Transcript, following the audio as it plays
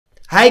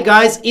Hey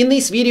guys, in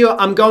this video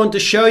I'm going to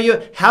show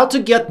you how to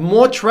get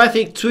more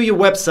traffic to your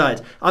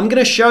website. I'm going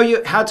to show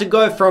you how to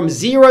go from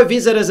 0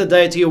 visitors a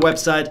day to your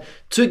website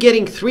to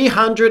getting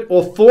 300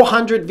 or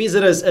 400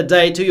 visitors a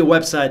day to your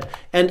website,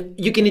 and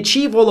you can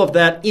achieve all of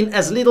that in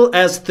as little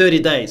as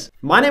 30 days.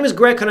 My name is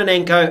Greg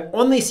Kononenko.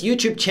 On this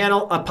YouTube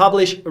channel I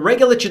publish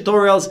regular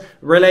tutorials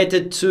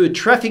related to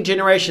traffic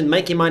generation,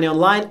 making money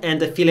online,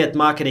 and affiliate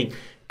marketing.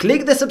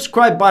 Click the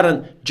subscribe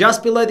button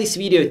just below this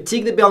video,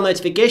 tick the bell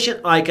notification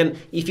icon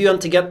if you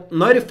want to get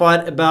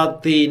notified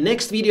about the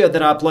next video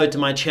that I upload to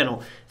my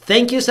channel.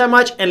 Thank you so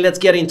much, and let's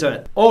get into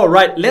it.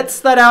 Alright, let's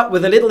start out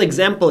with a little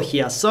example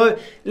here. So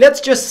let's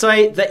just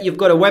say that you've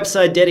got a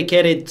website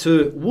dedicated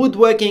to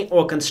woodworking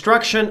or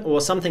construction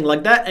or something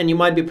like that, and you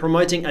might be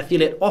promoting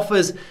affiliate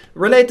offers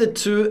related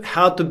to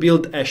how to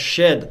build a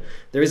shed.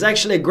 There is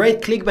actually a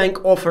great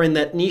ClickBank offer in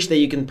that niche that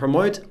you can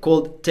promote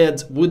called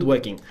Ted's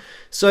Woodworking.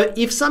 So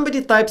if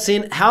somebody types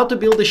in how to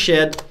build a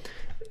shed,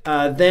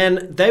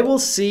 then they will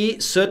see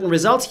certain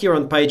results here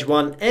on page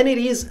 1, and it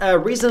is a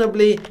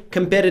reasonably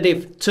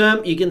competitive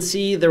term. You can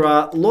see there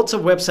are lots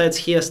of websites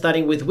here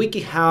starting with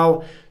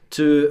WikiHow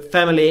to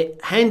Family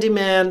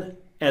Handyman,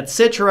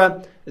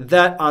 etc.,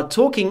 that are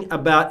talking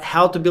about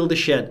how to build a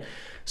shed.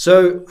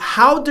 So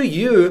how do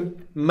you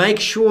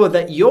make sure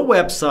that your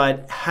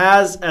website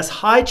has as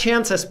high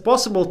chance as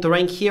possible to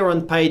rank here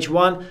on page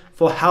 1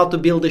 for how to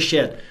build a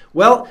shed?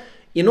 Well,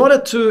 in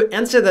order to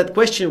answer that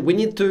question, we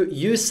need to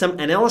use some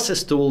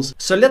analysis tools.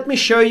 So let me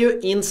show you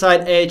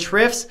inside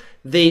Ahrefs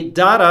the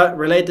data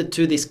related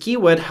to this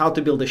keyword, how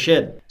to build a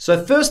shed.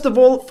 So first of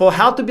all, for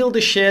how to build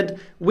a shed,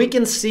 we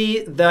can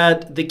see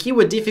that the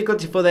keyword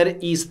difficulty for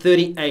that is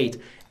 38.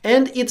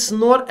 And it's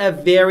not a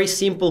very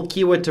simple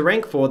keyword to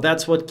rank for.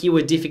 That's what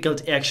keyword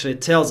difficulty actually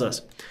tells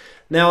us.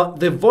 Now,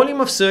 the volume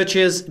of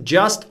searches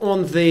just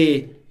on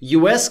the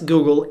US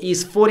Google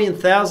is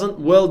 14,000.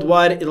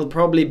 Worldwide, it'll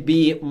probably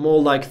be more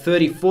like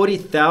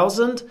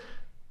 40,000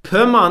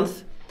 per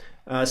month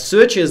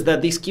searches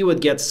that this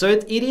keyword gets. So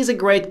it is a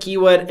great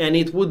keyword, and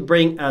it would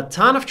bring a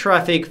ton of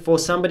traffic for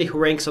somebody who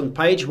ranks on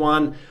page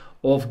 1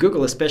 of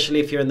Google, especially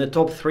if you're in the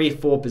top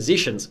 3-4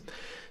 positions.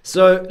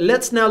 So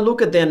let's now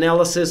look at the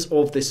analysis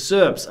of the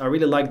SERPs. I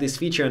really like this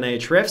feature in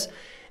Ahrefs.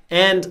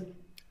 And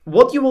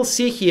what you will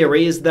see here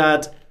is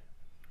that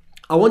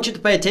I want you to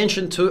pay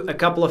attention to a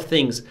couple of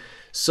things.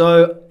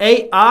 So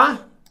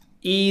AR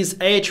is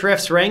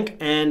Ahrefs rank,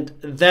 and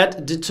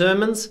that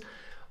determines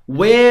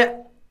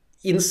where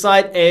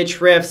inside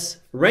Ahrefs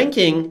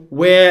ranking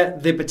where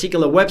the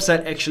particular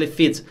website actually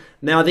fits.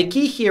 Now the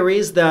key here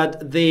is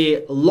that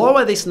the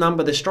lower this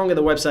number, the stronger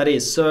the website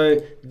is.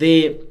 So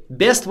the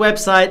best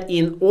website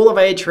in all of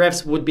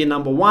Ahrefs would be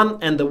number 1,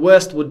 and the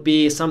worst would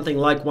be something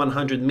like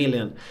 100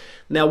 million.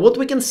 Now what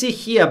we can see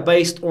here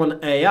based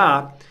on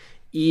AR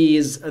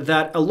is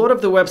that a lot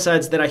of the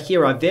websites that are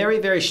here are very,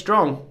 very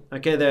strong.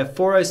 Okay, they're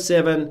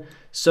 407.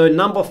 So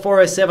number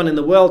 407 in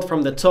the world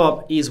from the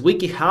top is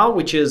WikiHow,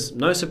 which is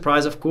no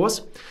surprise, of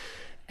course.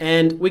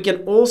 And we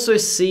can also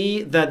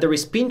see that there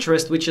is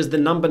Pinterest, which is the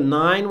number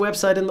 9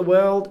 website in the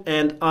world,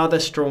 and other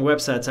strong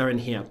websites are in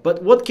here.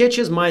 But what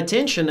catches my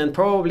attention, and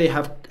probably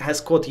has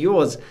caught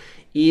yours,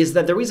 is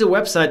that there is a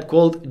website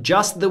called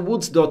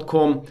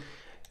justthewoods.com,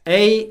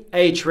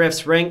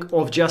 Ahrefs rank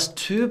of just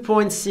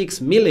 2.6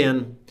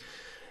 million.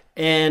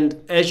 And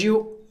as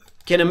you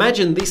can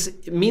imagine, this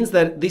means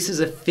that this is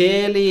a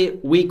fairly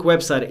weak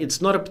website.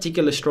 It's not a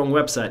particularly strong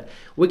website.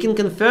 We can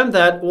confirm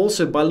that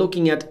also by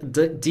looking at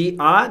the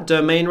DR,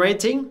 domain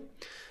rating.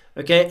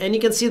 Okay, and you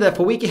can see that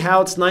for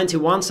WikiHow it's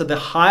 91, so the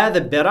higher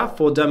the better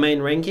for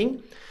domain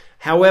ranking.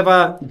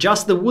 However,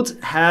 Just the Woods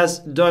has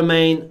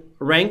domain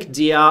rank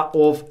DR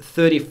of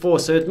 34,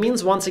 so it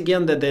means once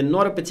again that they're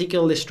not a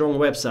particularly strong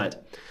website.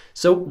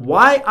 So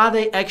why are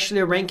they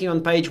actually ranking on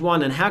page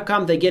 1, and how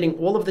come they're getting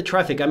all of the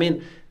traffic? I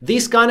mean,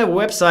 this kind of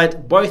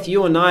website, both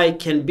you and I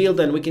can build,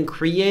 and we can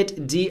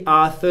create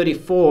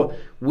DR34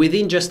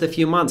 within just a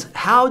few months.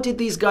 How did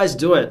these guys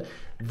do it?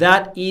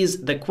 That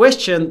is the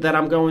question that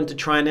I'm going to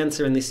try and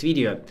answer in this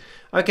video.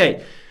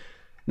 Okay,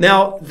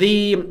 now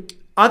the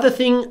other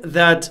thing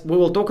that we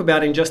will talk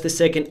about in just a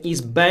second is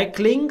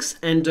backlinks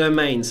and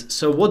domains.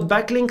 So what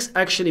backlinks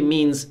actually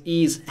means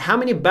is how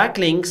many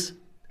backlinks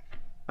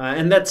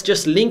and that's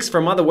just links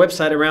from other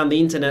websites around the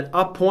internet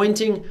are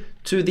pointing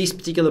to this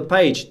particular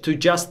page, to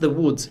Just the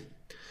Woods.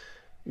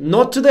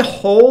 Not to the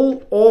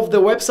whole of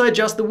the website,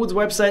 Just the Woods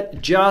website,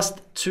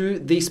 just to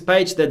this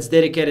page that's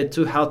dedicated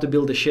to how to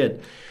build a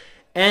shed.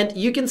 And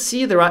you can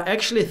see there are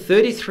actually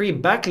 33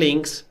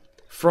 backlinks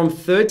from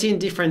 13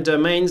 different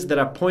domains that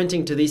are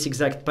pointing to this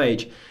exact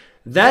page.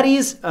 That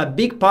is a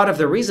big part of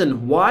the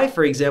reason why,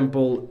 for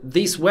example,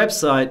 this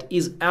website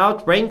is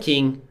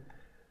outranking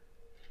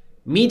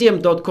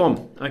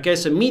Medium.com. Okay,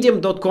 so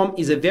Medium.com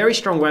is a very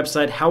strong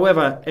website.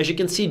 However, as you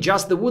can see,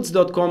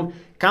 justthewoods.com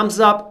comes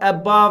up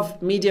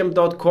above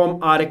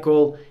Medium.com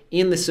article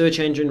in the search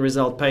engine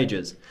result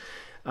pages.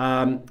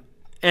 And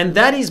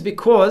that is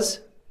because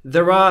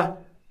there are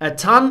a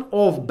ton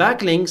of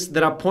backlinks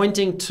that are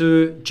pointing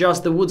to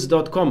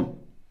justthewoods.com.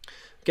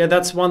 Okay,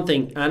 that's one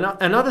thing. And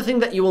another thing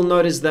that you will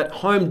notice that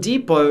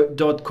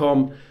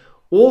HomeDepot.com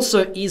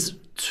also is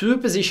 2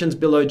 positions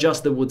below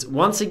Just the Woods.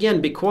 Once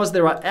again, because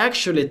there are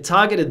actually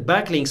targeted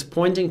backlinks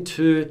pointing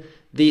to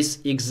this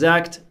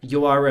exact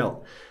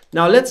URL.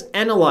 Now let's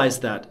analyze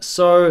that.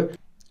 So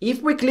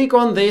if we click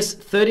on this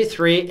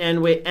 33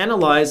 and we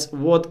analyze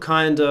what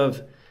kind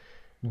of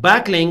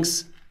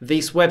backlinks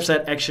this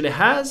website actually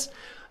has,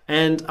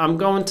 and I'm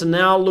going to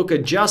now look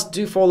at just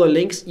do follow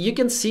links, you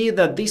can see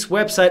that this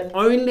website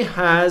only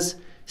has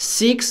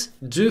 6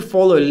 do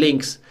follow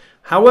links.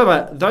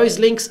 However, those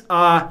links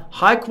are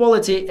high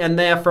quality and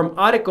they are from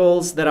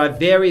articles that are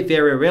very,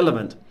 very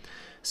relevant.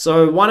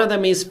 So one of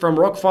them is from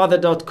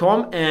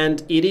rockfather.com,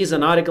 and it is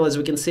an article, as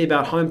we can see,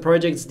 about home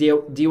projects,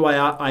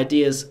 DIY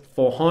ideas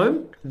for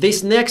home.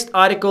 This next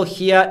article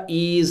here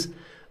is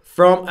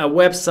from a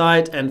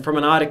website and from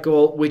an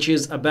article which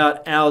is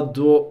about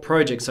outdoor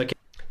projects. Okay,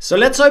 so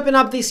let's open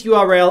up this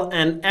URL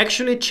and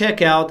actually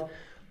check out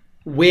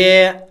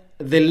where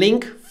the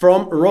link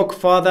from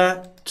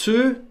Rockfather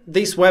to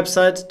this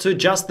website, to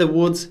Just the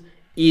Woods,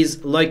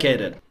 is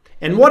located.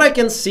 And what I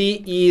can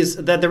see is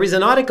that there is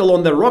an article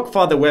on the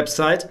Rockfather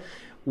website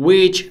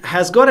which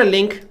has got a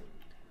link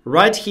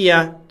right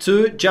here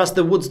to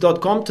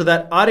justthewoods.com, to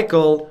that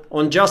article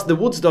on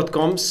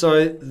justthewoods.com.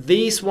 So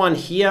this one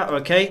here,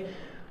 okay,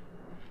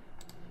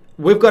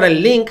 we've got a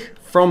link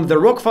from the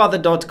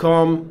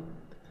rockfather.com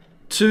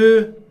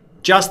to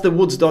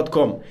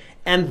justthewoods.com,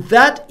 and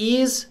that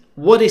is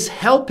what is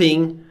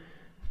helping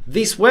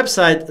this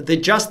website, the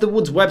Just the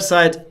Woods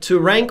website, to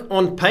rank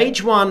on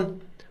page 1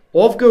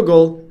 of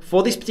Google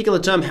for this particular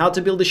term, how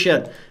to build a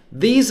shed.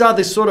 These are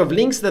the sort of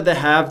links that they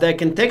have. They're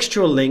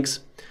contextual links,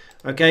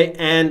 okay,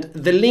 and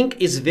the link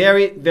is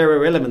very, very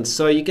relevant.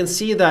 So you can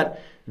see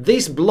that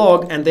this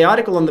blog and the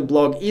article on the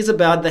blog is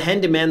about the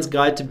handyman's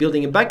guide to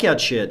building a backyard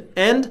shed,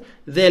 and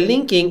they're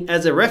linking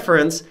as a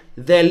reference,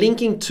 they're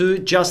linking to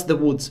Just the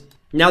Woods.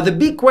 Now the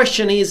big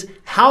question is,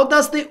 how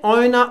does the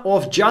owner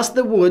of Just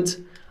the Woods,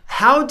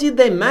 how did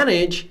they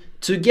manage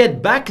to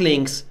get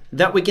backlinks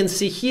that we can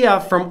see here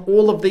from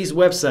all of these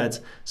websites?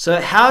 So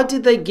how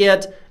did they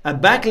get a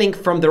backlink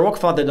from the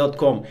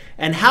rockfather.com?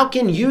 And how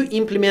can you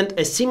implement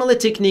a similar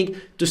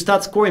technique to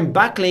start scoring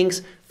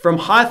backlinks from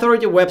high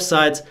authority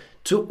websites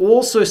to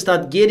also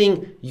start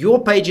getting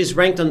your pages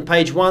ranked on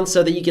page 1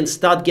 so that you can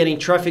start getting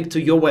traffic to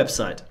your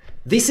website?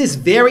 This is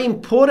very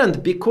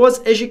important because,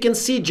 as you can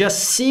see,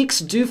 just 6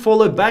 do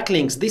follow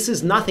backlinks. This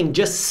is nothing,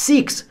 just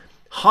 6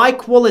 high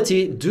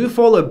quality do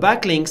follow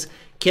backlinks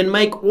can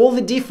make all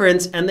the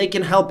difference, and they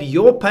can help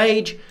your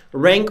page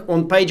rank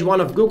on page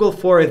 1 of Google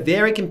for a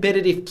very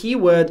competitive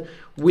keyword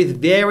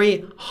with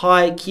very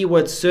high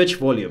keyword search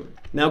volume.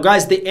 Now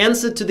guys, the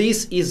answer to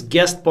this is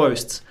guest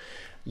posts.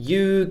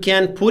 You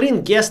can put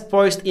in guest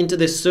post into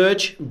the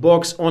search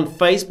box on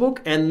Facebook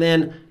and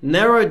then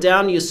narrow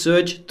down your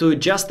search to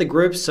just the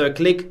groups. So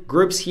click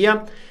groups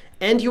here,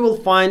 and you will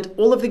find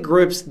all of the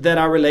groups that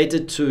are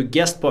related to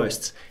guest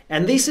posts.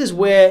 And this is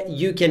where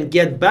you can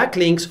get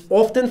backlinks,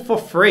 often for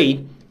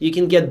free. You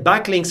can get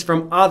backlinks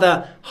from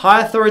other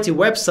high authority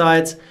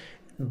websites,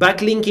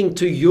 backlinking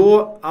to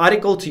your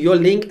article, to your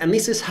link. And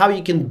this is how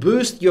you can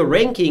boost your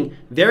ranking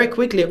very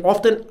quickly.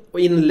 Often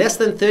in less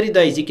than 30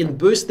 days, you can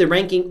boost the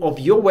ranking of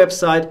your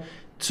website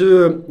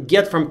to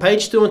get from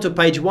page 2 onto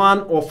page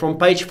 1, or from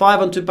page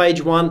 5 onto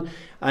page 1.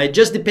 It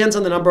just depends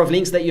on the number of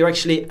links that you're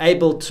actually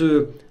able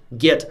to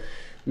get.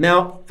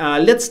 Now,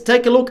 let's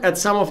take a look at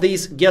some of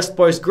these guest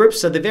post groups.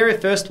 So the very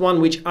first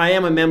one, which I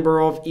am a member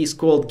of, is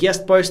called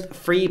Guest Post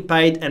Free,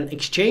 Paid and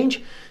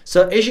Exchange.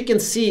 So as you can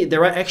see,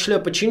 there are actually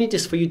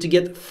opportunities for you to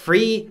get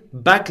free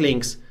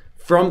backlinks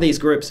from these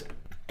groups.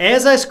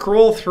 As I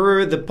scroll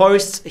through the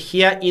posts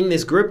here in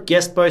this group,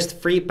 Guest Post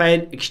Free,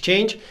 Paid,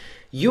 Exchange,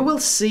 you will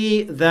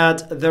see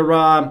that there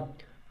are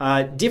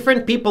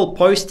different people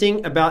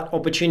posting about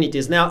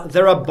opportunities. Now,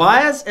 there are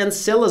buyers and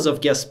sellers of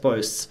guest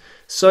posts.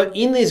 So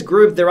in this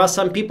group, there are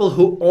some people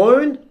who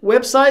own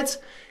websites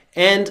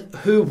and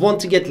who want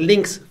to get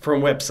links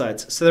from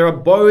websites. So there are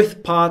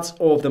both parts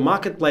of the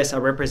marketplace are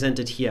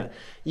represented here.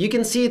 You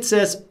can see it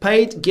says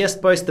paid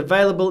guest post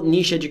available,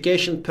 niche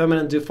education,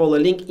 permanent do follow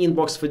link,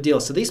 inbox for deal.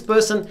 So this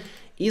person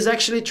is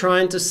actually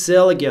trying to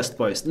sell a guest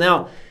post.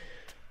 Now,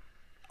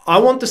 I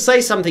want to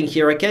say something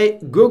here, okay?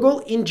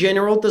 Google in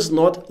general does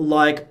not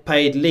like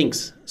paid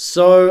links.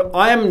 So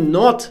I am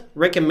not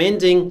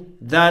recommending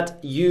that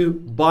you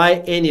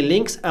buy any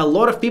links. A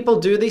lot of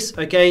people do this,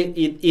 okay?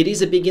 It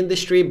is a big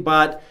industry,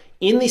 but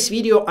in this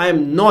video, I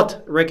am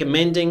not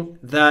recommending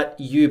that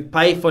you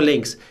pay for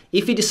links.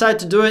 If you decide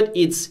to do it,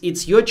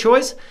 it's your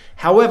choice.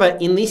 However,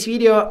 in this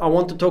video, I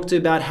want to talk to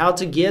you about how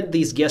to get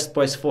these guest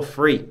posts for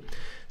free.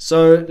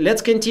 So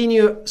let's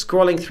continue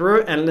scrolling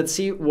through and let's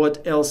see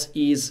what else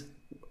is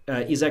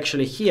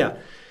actually here.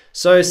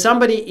 So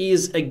somebody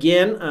is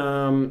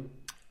again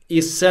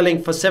is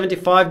selling for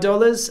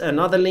 $75,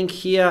 another link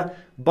here,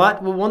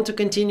 but we want to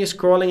continue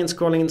scrolling and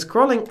scrolling and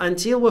scrolling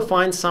until we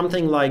find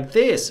something like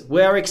this.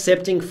 We're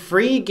accepting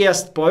free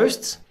guest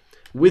posts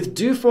with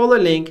do follow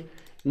link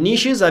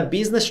Niches are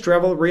business,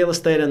 travel, real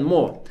estate, and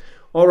more.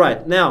 All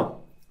right, now,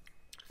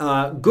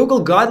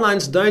 Google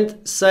guidelines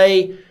don't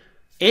say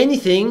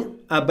anything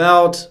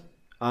about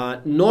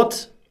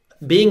not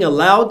being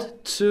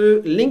allowed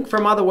to link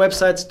from other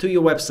websites to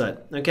your website,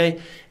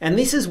 okay? And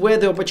this is where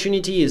the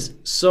opportunity is.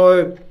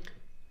 So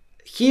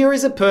here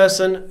is a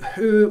person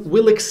who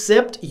will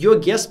accept your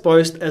guest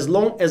post as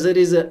long as it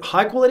is a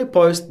high quality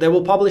post. They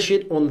will publish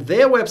it on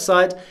their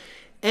website,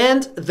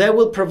 and they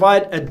will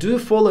provide a do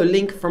follow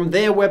link from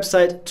their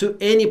website to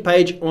any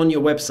page on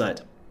your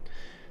website.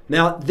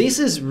 Now, this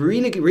is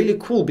really, really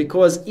cool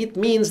because it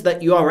means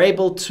that you are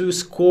able to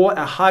score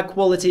a high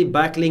quality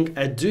backlink,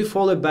 a do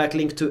follow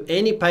backlink to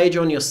any page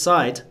on your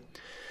site.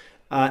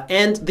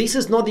 And this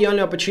is not the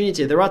only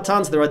opportunity. There are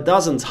tons, there are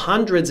dozens,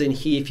 hundreds in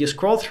here. If you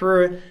scroll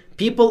through,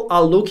 people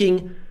are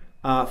looking,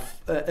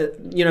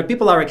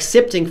 people are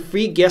accepting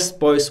free guest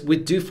posts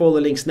with do follow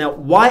links. Now,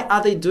 why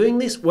are they doing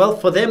this? Well,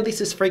 for them,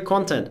 this is free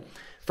content.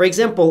 For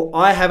example,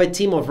 I have a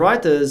team of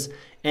writers,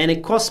 and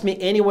it costs me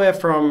anywhere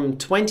from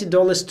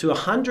 $20 to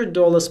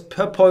 $100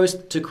 per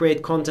post to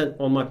create content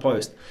on my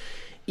post.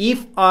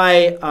 If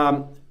I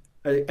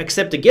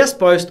accept a guest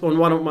post on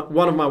one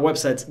of my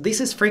websites, this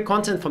is free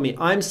content for me.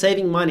 I'm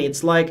saving money.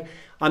 It's like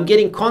I'm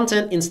getting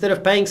content. Instead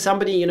of paying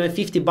somebody,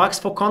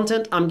 $50 for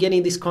content, I'm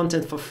getting this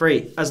content for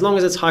free, as long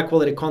as it's high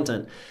quality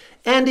content.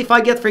 And if I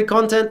get free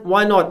content,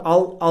 why not?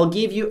 I'll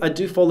give you a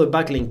do follow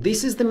backlink.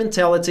 This is the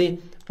mentality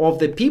of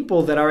the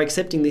people that are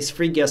accepting these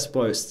free guest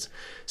posts.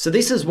 So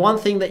this is one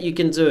thing that you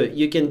can do.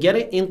 You can get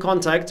in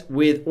contact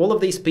with all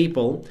of these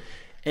people,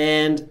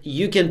 and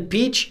you can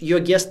pitch your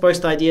guest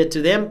post idea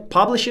to them,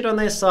 publish it on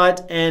their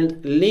site,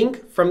 and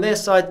link from their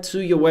site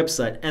to your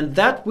website. And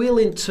that will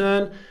in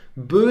turn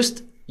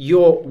boost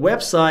your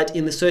website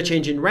in the search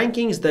engine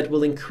rankings. That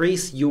will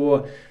increase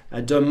your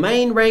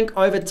domain rank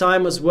over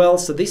time as well.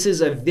 So this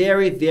is a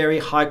very, very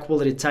high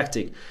quality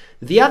tactic.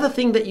 The other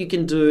thing that you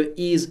can do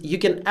is you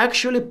can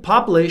actually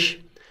publish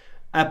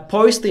a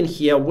post in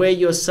here where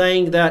you're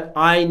saying that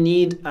I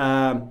need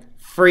a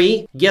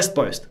free guest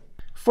post.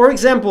 For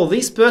example,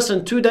 this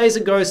person 2 days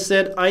ago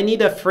said, I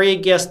need a free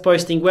guest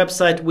posting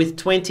website with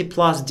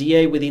 20+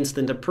 DA with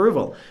instant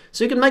approval.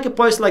 So you can make a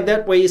post like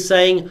that where you're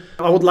saying,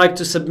 I would like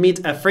to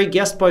submit a free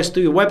guest post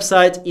to your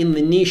website in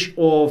the niche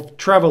of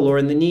travel, or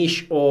in the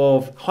niche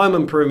of home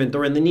improvement,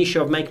 or in the niche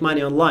of make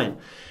money online.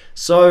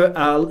 So,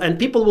 and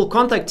people will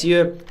contact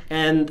you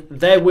and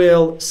they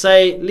will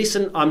say,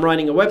 listen, I'm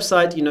running a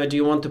website, do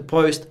you want to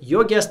post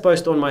your guest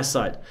post on my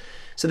site?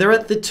 So there are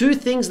the two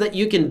things that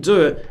you can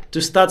do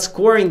to start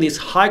scoring these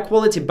high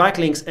quality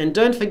backlinks. And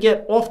don't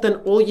forget, often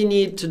all you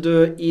need to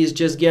do is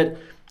just get,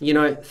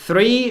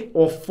 3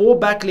 or 4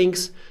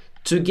 backlinks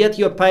to get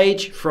your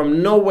page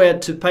from nowhere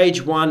to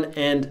page 1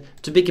 and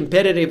to be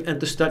competitive and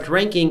to start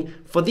ranking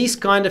for these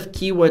kind of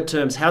keyword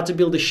terms. How to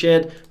build a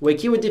shed where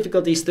keyword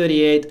difficulty is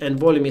 38 and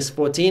volume is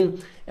 14.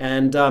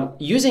 And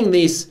using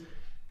these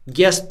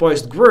guest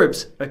post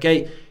groups,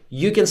 okay,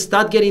 you can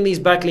start getting these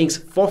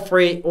backlinks for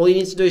free. All you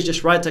need to do is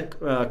just write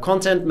a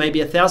content, maybe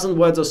 1,000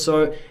 words or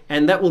so,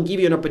 and that will give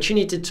you an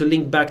opportunity to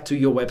link back to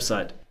your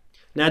website.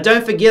 Now,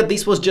 don't forget,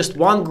 this was just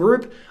one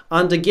group.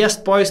 Under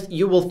guest post,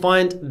 you will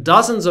find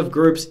dozens of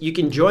groups. You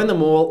can join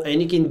them all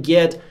and you can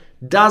get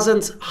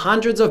dozens,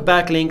 hundreds of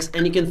backlinks,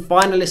 and you can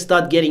finally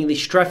start getting this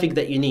traffic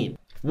that you need.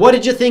 What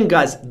did you think,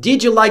 guys?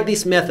 Did you like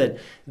this method?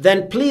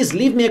 Then please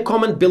leave me a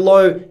comment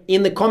below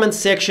in the comment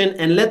section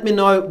and let me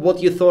know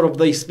what you thought of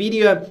this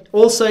video.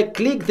 Also,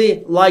 click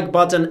the like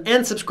button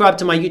and subscribe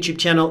to my YouTube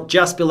channel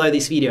just below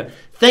this video.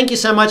 Thank you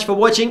so much for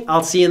watching.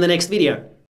 I'll see you in the next video.